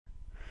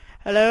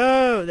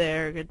Hello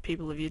there, good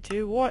people of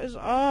YouTube. What is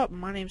up?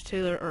 My name's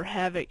Taylor, or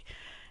Havoc,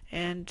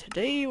 and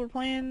today we're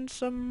playing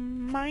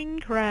some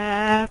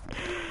Minecraft.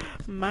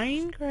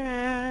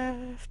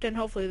 And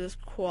hopefully this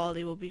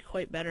quality will be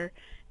quite better.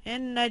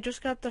 And I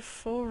just got the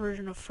full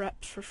version of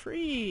Fraps for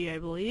free, I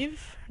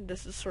believe.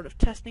 This is sort of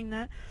testing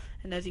that,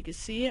 and as you can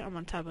see, I'm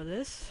on top of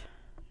this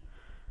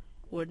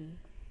wooden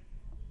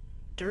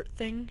dirt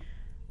thing.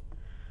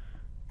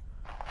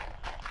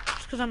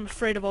 Just because I'm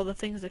afraid of all the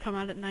things that come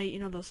out at night, you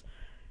know, those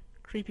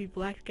creepy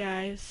black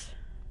guys.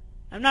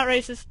 I'm not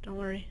racist, don't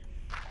worry.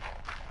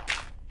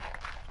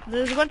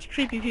 There's a bunch of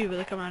creepy people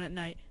that come out at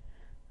night.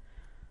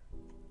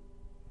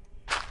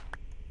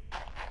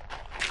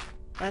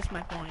 That's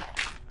my point.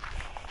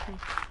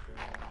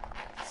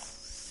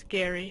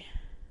 Scary.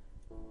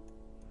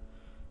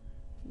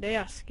 They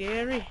are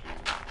scary.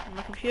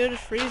 My computer's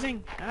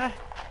freezing. I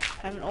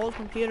have an old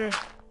computer.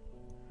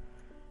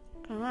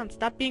 Come on,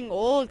 stop being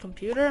old,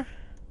 computer.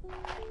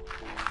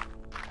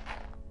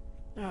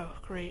 Oh,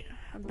 great.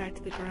 I'm back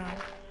to the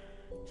ground.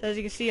 So as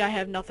you can see, I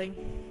have nothing.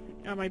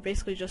 I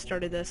basically just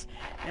started this,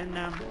 and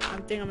I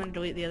think I'm gonna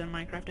delete the other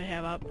Minecraft I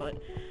have up, but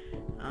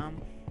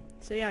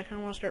so yeah, I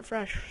kinda wanna start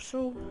fresh.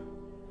 So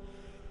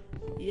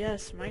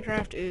yes,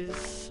 Minecraft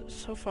is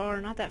so far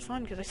not that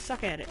fun because I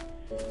suck at it.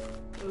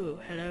 Ooh,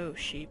 hello,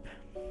 sheep.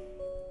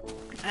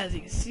 As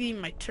you can see,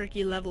 my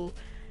turkey level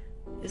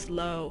is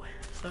low,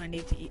 so I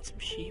need to eat some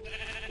sheep.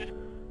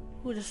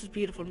 Ooh, this is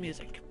beautiful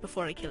music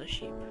before I kill a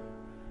sheep.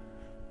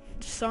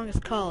 This song is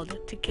called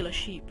To Kill a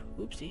Sheep.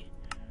 Oopsie.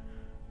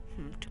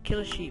 To kill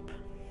a sheep.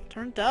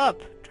 Turn it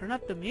up. Turn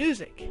up the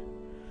music.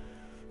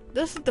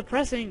 This is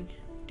depressing.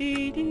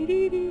 Dee dee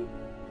dee dee.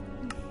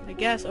 I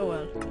guess. Oh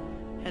well.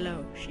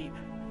 Hello, sheep.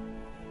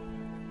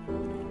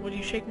 Will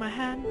you shake my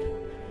hand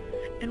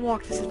and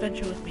walk this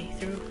adventure with me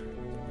through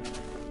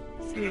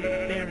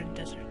barren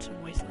deserts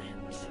and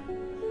wastelands?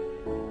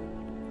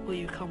 Will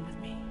you come with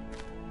me?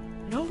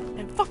 No?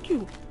 And fuck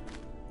you!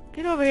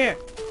 Get over here!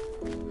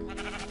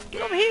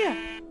 Get over here!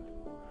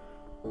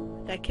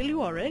 Did I kill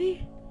you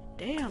already?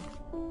 Damn.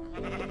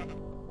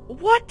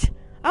 What?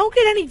 I don't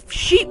get any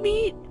sheep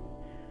meat?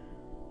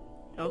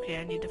 Okay,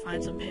 I need to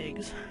find some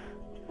pigs.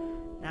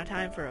 Now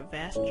time for a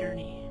vast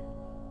journey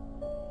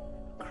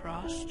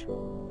across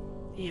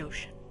the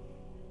ocean.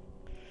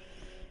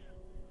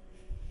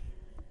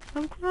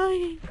 I'm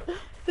crying.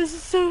 This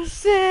is so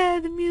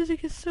sad. The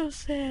music is so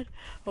sad.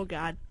 Oh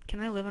god,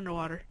 can I live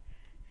underwater?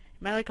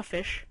 Am I like a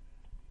fish?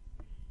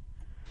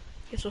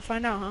 Guess we'll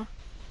find out, huh?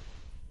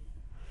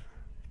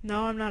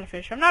 No, I'm not a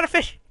fish. I'm not a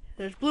fish!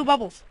 There's blue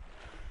bubbles.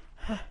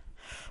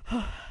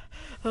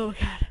 Oh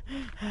god.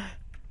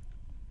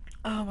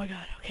 Oh my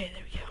god. Okay,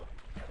 there we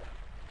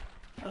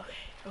go.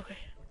 Okay.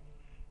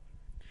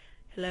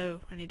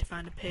 Hello, I need to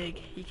find a pig.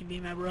 He can be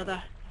my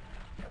brother.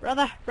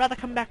 Brother,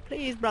 come back,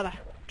 please, brother.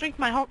 Drink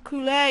my hot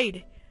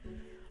Kool-Aid.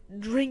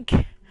 Drink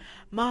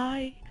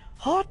my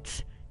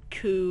hot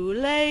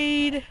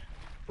Kool-Aid.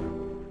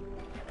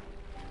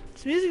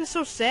 This music is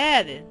so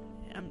sad.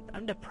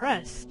 I'm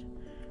depressed.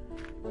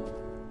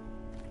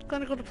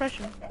 Clinical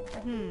depression.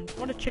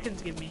 What do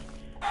chickens give me?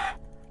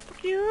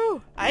 Fuck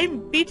you!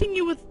 I'm beating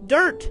you with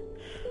dirt!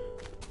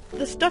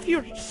 The stuff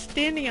you're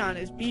standing on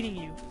is beating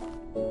you.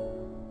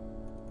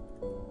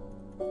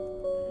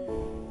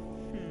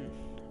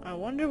 I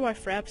wonder why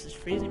Fraps is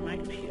freezing my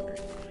computer.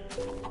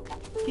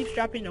 It keeps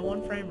dropping to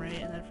 1 frame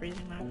rate and then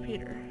freezing my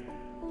computer.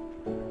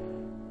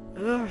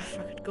 Ugh, if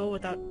I could go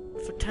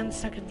for 10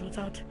 seconds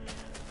without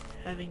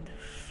having the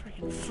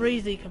freaking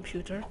freezy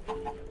computer.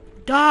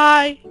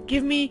 Die!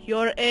 Give me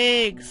your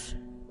eggs!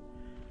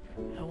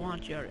 I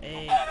want your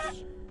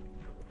eggs.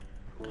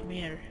 Come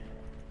here.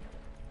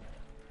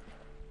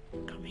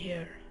 Come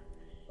here.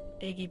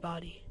 Eggy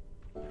body.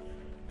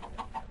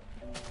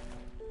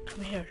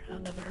 Come here. I'll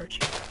never hurt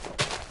you.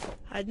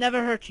 I'd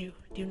never hurt you.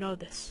 Do you know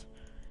this?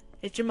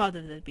 It's your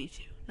mother that beat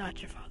you,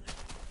 not your father.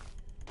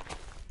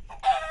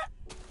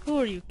 Who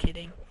are you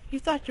kidding? You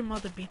thought your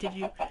mother beated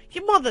you?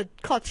 Your mother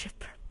called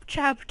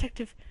Child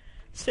Protective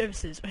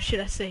Services, or should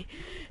I say,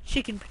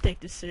 Chicken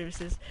Protective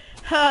Services.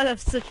 Oh,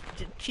 that's such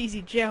a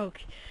cheesy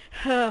joke.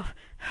 Oh,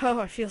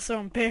 I feel so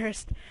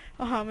embarrassed.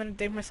 Oh, I'm gonna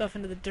dig myself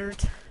into the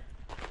dirt.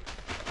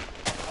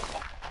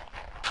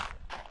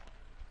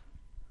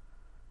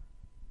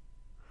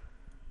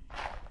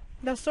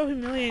 That's so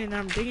humiliating that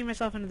I'm digging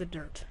myself into the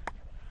dirt.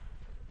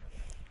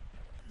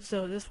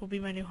 So this will be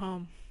my new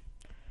home.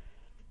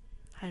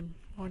 I'm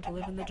going to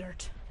live in the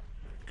dirt.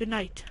 Good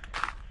night.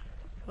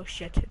 Oh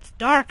shit, it's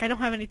dark. I don't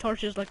have any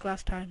torches like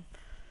last time.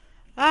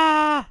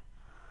 Ah!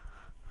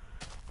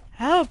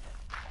 Help!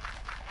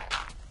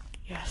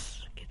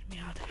 Yes, get me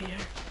out of here.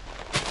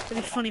 It'd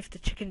be funny if the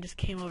chicken just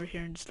came over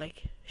here and just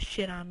like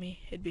shit on me.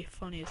 It'd be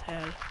funny as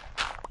hell.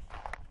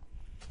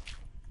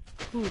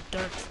 Ooh,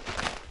 dirt.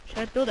 Should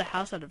I build a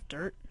house out of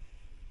dirt?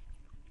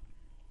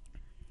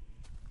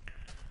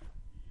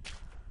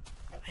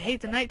 I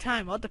hate the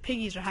nighttime. All the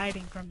piggies are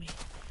hiding from me.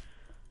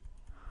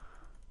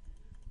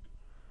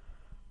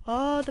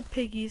 All the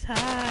piggies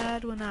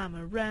hide when I'm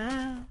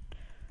around.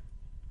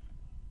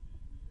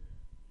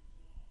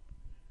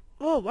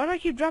 Oh, why do I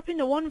keep dropping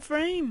to one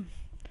frame?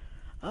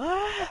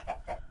 Ah!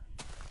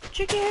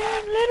 Chicken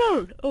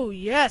Little! Oh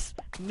yes,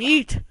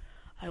 meat!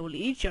 I will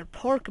eat your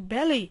pork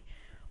belly,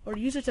 or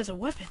use it as a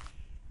weapon.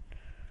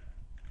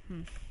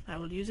 I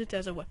will use it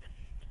as a weapon.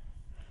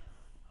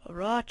 A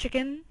raw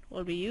chicken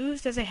will be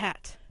used as a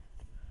hat.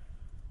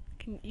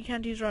 You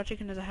can't use raw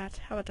chicken as a hat.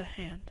 How about the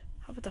hand?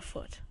 How about the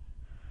foot?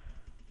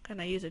 Can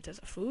I use it as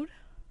a food?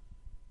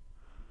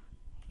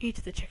 Eat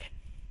the chicken.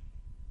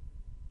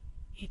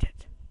 Eat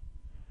it.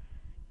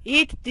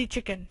 Eat the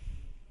chicken.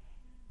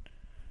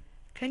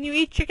 Can you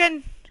eat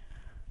chicken?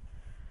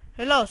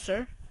 Hello,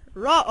 sir.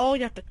 Raw. Oh,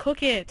 you have to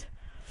cook it.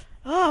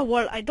 Oh,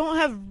 well, I don't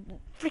have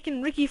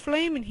freaking Ricky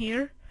Flame in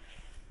here.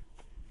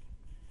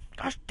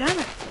 Gosh damn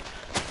it.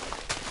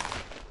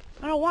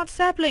 I don't want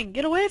sapling.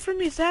 Get away from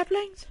me,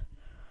 saplings.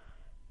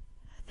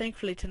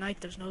 Thankfully, tonight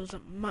there's no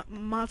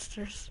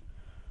monsters.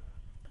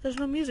 But there's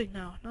no music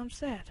now. Now I'm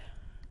sad.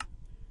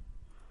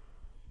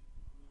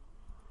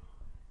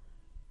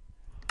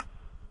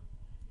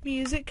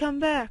 Music, come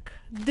back.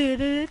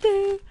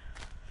 Do-do-do-do.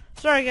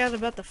 Sorry guys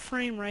about the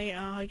frame rate.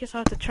 I guess I'll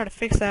have to try to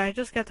fix that. I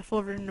just got the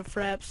full version of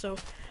Fraps, so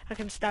I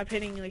can stop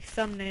hitting like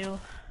thumbnail.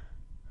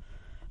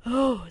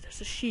 Oh, there's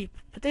a sheep,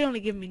 but they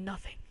only give me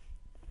nothing.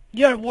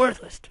 You're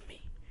worthless to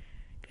me.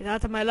 Get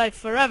out of my life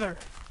forever.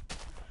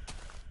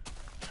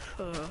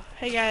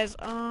 Hey guys,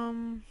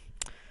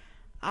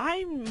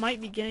 I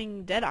might be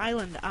getting Dead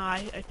Island.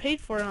 I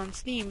paid for it on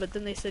Steam, but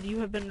then they said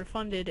you have been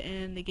refunded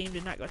and the game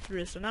did not go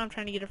through. So now I'm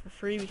trying to get it for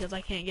free because I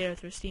can't get it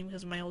through Steam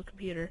because of my old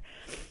computer.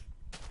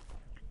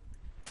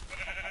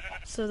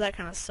 So that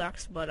kind of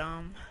sucks, but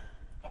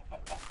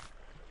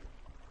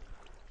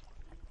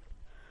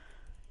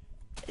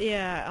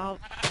yeah, I'll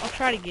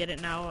try to get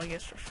it now, I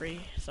guess, for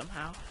free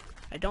somehow.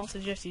 I don't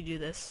suggest you do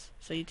this,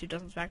 so YouTube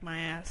doesn't smack my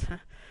ass.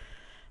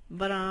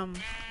 But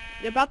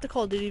about the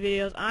Call of Duty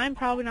videos, I'm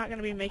probably not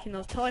gonna be making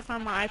those till I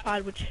find my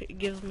iPod, which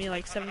gives me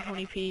like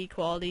 720p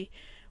quality,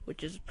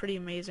 which is pretty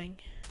amazing.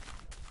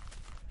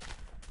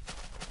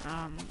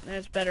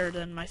 It's better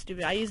than my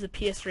stupid. I use the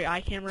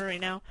PS3 iCamera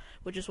right now,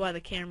 which is why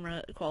the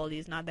camera quality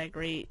is not that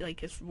great.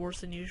 Like, it's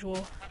worse than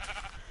usual.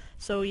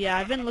 So yeah,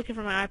 I've been looking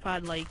for my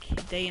iPod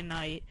like day and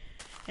night,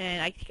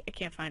 and I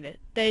can't find it.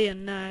 Day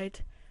and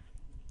night.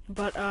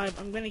 But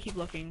I'm gonna keep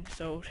looking.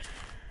 So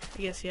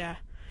I guess yeah.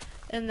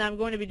 And I'm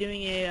going to be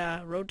doing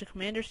a Road to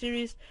Commander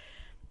series.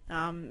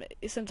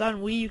 Since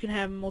on Wii you can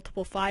have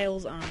multiple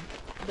files.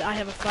 I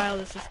have a file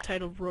that's just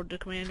titled Road to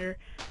Commander.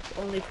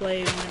 Only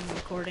play when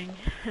recording.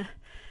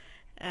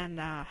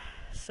 And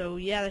so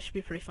yeah, that should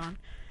be pretty fun.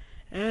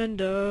 And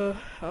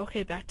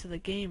okay, back to the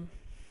game.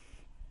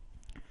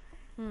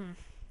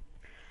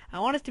 I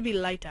want it to be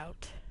light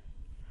out.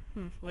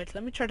 Wait,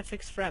 let me try to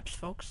fix Fraps,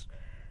 folks.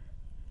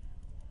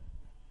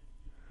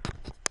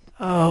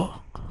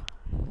 Oh,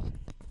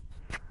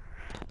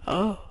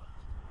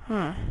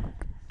 I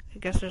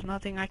guess there's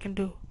nothing I can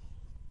do.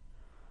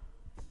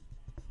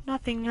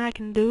 Nothing I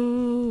can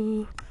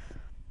do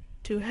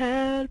to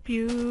help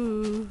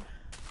you.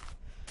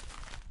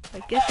 I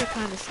guess you're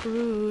kinda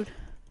screwed.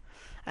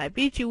 I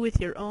beat you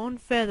with your own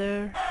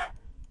feather.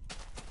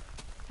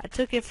 I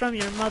took it from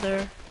your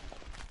mother,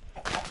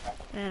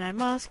 and I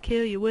must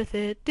kill you with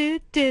it. Do.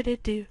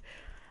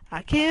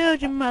 I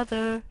killed your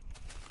mother.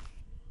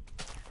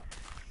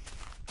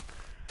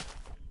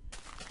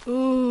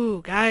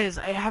 Ooh, guys,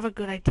 I have a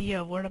good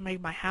idea of where to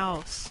make my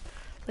house.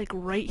 Like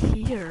right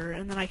here,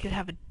 and then I could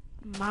have a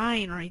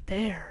mine right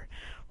there,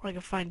 where I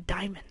could find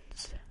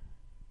diamonds.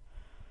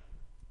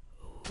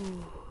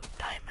 Ooh,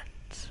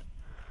 diamonds.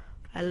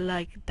 I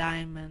like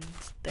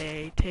diamonds.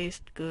 They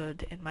taste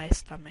good in my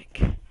stomach.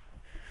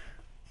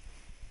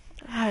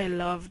 I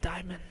love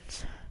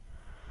diamonds.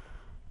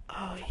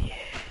 Oh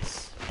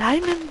yes,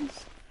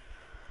 diamonds.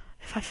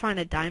 If I find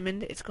a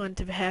diamond, it's going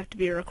to have to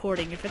be a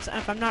recording. If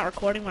I'm not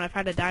recording when I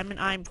find a diamond,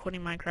 I'm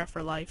quitting Minecraft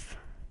for life.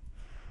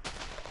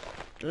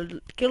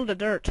 Kill the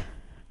dirt.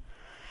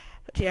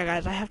 But yeah,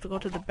 guys, I have to go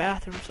to the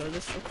bathroom, so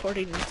this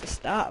recording needs to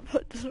stop.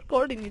 This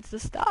recording needs to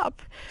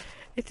stop.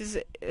 It is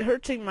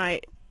hurting my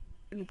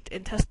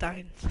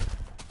intestines.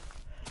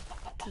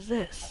 What is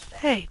this?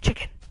 Hey,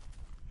 chicken.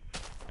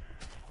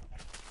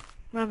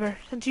 Remember,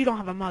 since you don't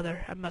have a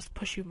mother, I must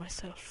push you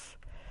myself.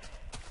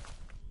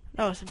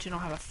 No, since you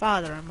don't have a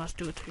father, I must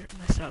do it to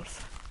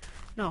myself.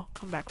 No,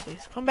 come back,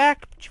 please. Come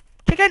back.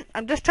 Chicken,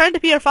 I'm just trying to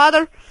be your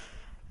father.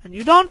 And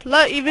you don't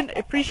even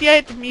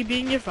appreciate me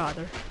being your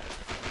father.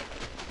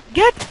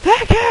 Get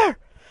back here!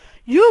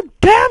 You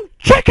damn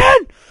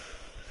chicken!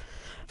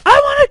 I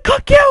want to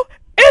cook you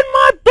in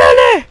my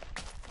belly!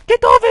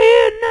 Get over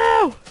here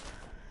now!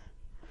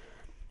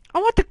 I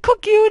want to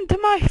cook you into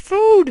my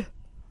food!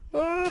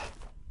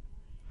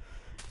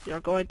 You're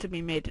going to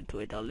be made into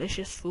a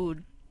delicious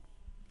food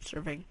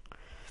serving.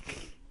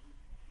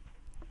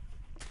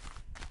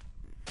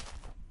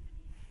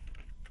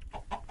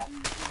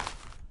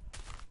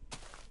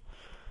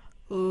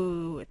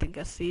 Ooh, I think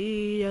I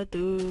see a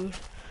dude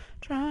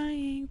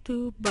trying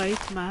to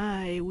bite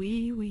my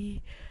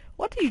wee-wee.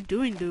 What are you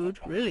doing, dude?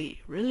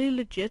 Really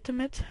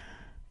legitimate?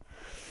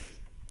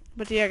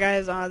 But yeah,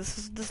 guys,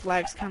 this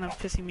lag's kind of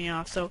pissing me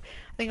off, so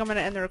I think I'm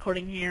gonna end the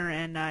recording here,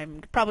 and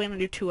I'm probably gonna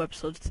do 2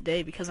 episodes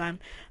today because I'm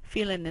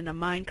feeling in a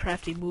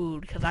Minecrafty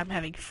mood because I'm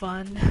having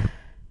fun.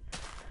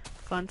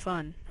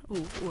 Fun.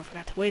 Ooh, I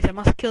forgot to wait. I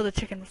must kill the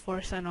chicken before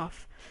I sign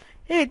off.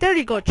 Hey, there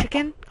you go,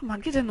 chicken. Come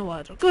on, get in the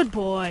water. Good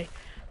boy.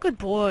 Good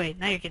boy.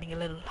 Now you're getting a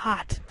little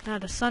hot. Now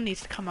the sun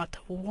needs to come out to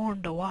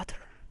warm the water.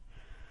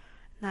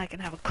 Now I can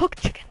have a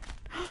cooked chicken.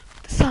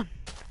 The sun.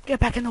 Get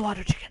back in the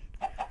water, chicken.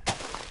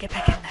 Get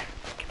back in there.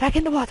 Get back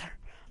in the water.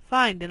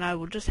 Fine, then I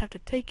will just have to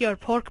take your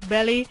pork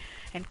belly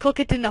and cook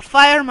it in the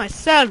fire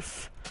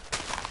myself.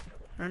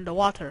 Or in the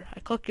water.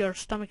 I cook your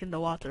stomach in the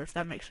water, if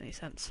that makes any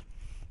sense.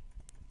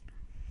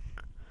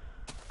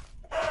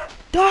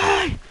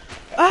 Die!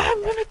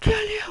 I'm gonna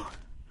kill you!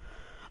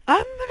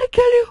 I'm gonna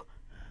kill you!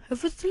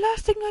 If it's the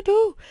last thing I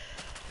do!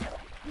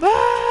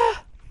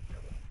 Ah!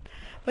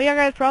 But yeah,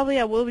 guys, probably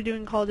I will be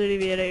doing Call of Duty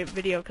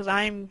video because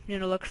I'm,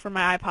 looking for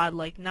my iPod,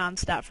 like,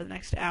 non-stop for the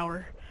next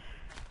hour.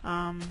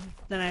 Then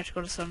I have to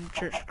go to some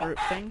church group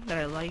thing that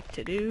I like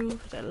to do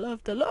because I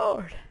love the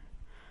Lord.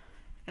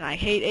 And I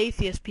hate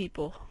atheist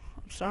people.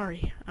 I'm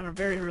sorry. I'm a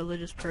very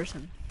religious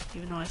person,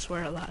 even though I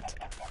swear a lot.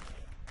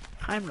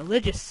 I'm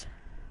religious.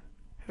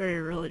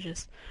 Very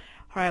religious.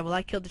 Alright, well,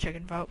 I killed the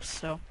chicken, folks,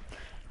 so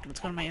let's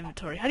go to my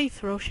inventory. How do you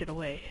throw shit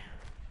away?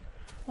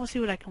 I want to see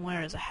what I can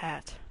wear as a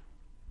hat.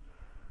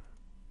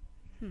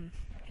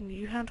 Can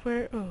you hand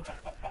wear? Oh,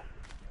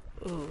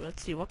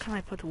 let's see. What can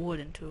I put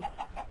wood into?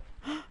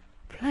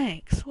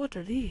 Planks. What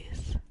are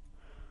these?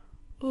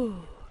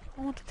 Ooh,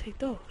 I want to take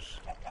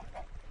those.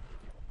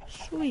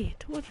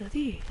 Sweet. What are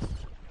these?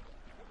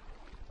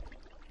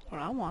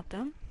 Well, I want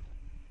them.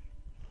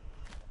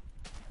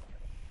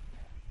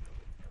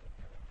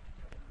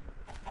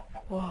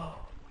 Whoa,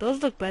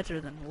 those look better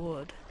than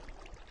wood.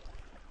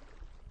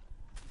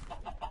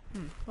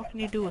 What can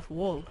you do with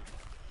wool?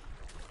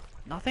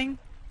 Nothing?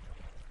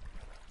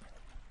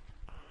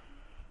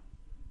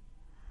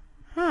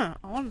 I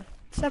want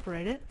to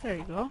separate it. There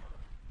you go.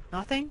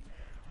 Nothing?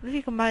 What if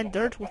you combine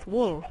dirt with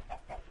wool?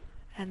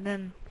 And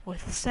then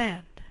with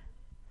sand?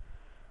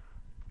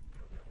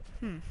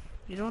 You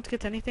don't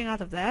get anything out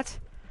of that?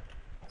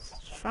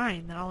 It's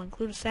fine, then I'll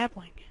include a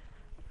sapling.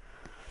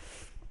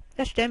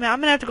 Gosh damn it, I'm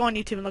gonna have to go on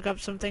YouTube and look up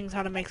some things,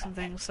 how to make some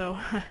things, so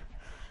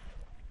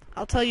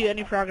I'll tell you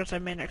any progress I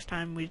made next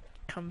time we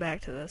come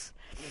back to this.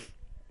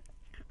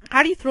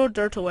 How do you throw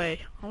dirt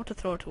away? I want to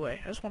throw it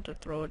away. I just want to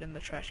throw it in the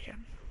trash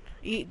can.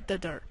 Eat the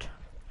dirt.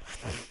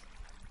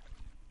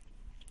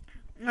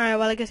 Alright,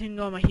 well I guess you can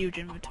go in my huge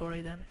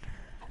inventory then.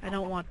 I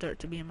don't want dirt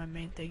to be in my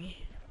main thingy.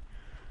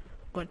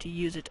 I'm going to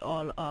use it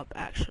all up,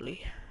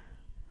 actually.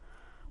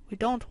 We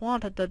don't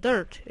want the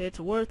dirt. It's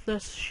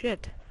worthless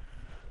shit.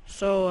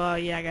 So,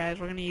 yeah, guys,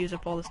 we're gonna use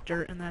up all this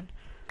dirt and then...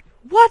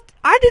 What?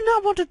 I did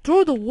not want to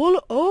throw the wool...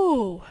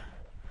 Oh!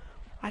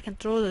 I can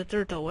throw the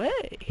dirt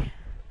away.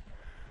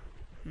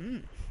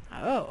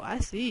 Oh, I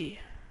see.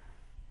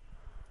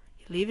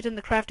 You leave it in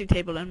the crafting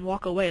table and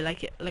walk away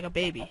like a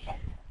baby.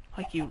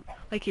 Like you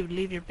would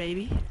leave your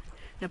baby.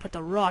 Then put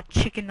the raw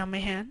chicken on my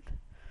hand.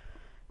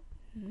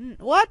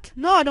 What?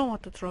 No, I don't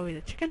want to throw away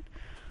the chicken.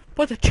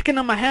 Put the chicken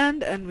on my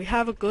hand and we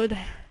have a good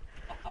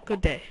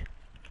day.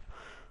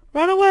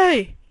 Run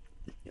away!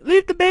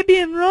 Leave the baby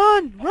and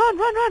run!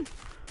 Run!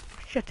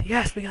 Shit,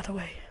 yes, we got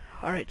away.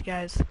 Alright,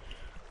 guys.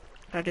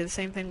 Gotta do the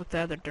same thing with the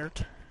other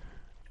dirt.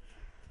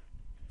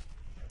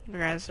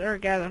 Guys,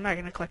 I'm not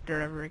gonna collect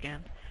dirt ever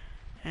again.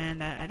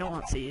 And I don't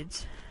want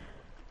seeds.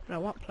 But I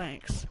want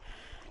planks.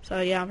 So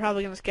yeah, I'm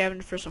probably gonna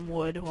scavenge for some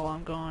wood while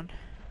I'm gone.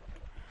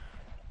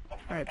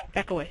 Alright,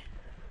 back away.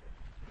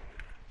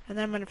 And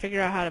then I'm gonna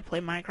figure out how to play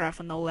Minecraft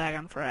with no lag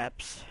on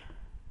fraps.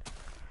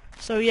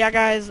 So yeah,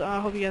 guys, I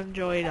hope you guys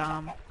enjoyed.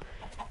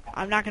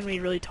 I'm not gonna be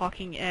really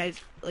talking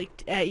at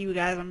you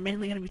guys. I'm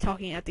mainly gonna be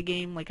talking at the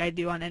game like I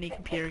do on any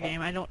computer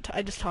game.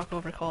 I just talk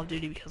over Call of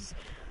Duty because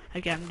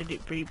I've gotten to do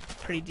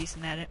pretty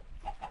decent at it.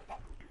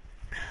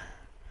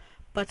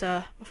 But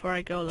before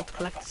I go, let's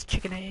collect this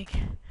chicken egg.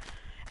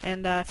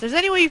 And if there's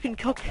any way you can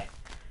cook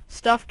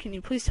stuff, can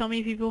you please tell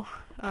me, people?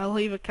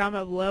 Leave a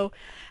comment below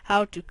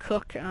how to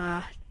cook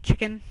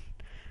chicken.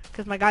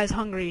 Because my guy's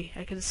hungry.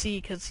 I can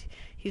see because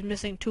he's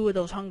missing 2 of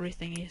those hungry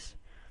thingies.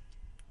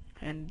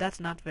 And that's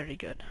not very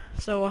good.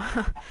 So,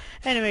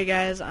 anyway,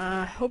 guys,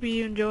 hope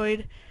you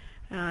enjoyed.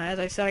 As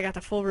I said, I got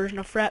the full version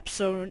of Fraps,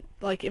 so,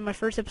 like, in my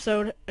first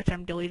episode, which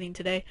I'm deleting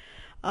today,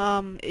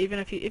 even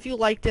if you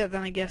liked it,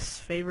 then I guess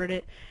favorite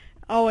it.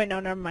 Oh, wait, no,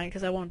 never mind,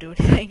 because I won't do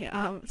anything.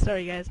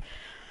 Sorry, guys.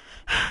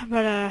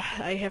 But,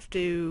 I have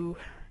to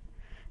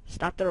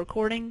stop the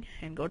recording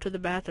and go to the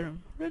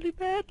bathroom. Really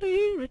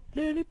badly.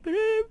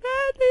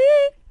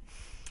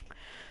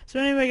 So,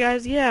 anyway,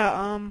 guys,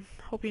 yeah,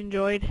 hope you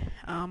enjoyed.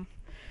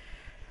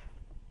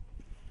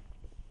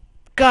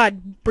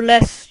 God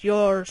bless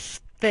your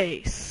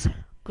face.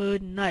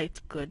 Good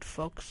night, good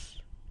folks.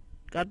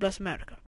 God bless America.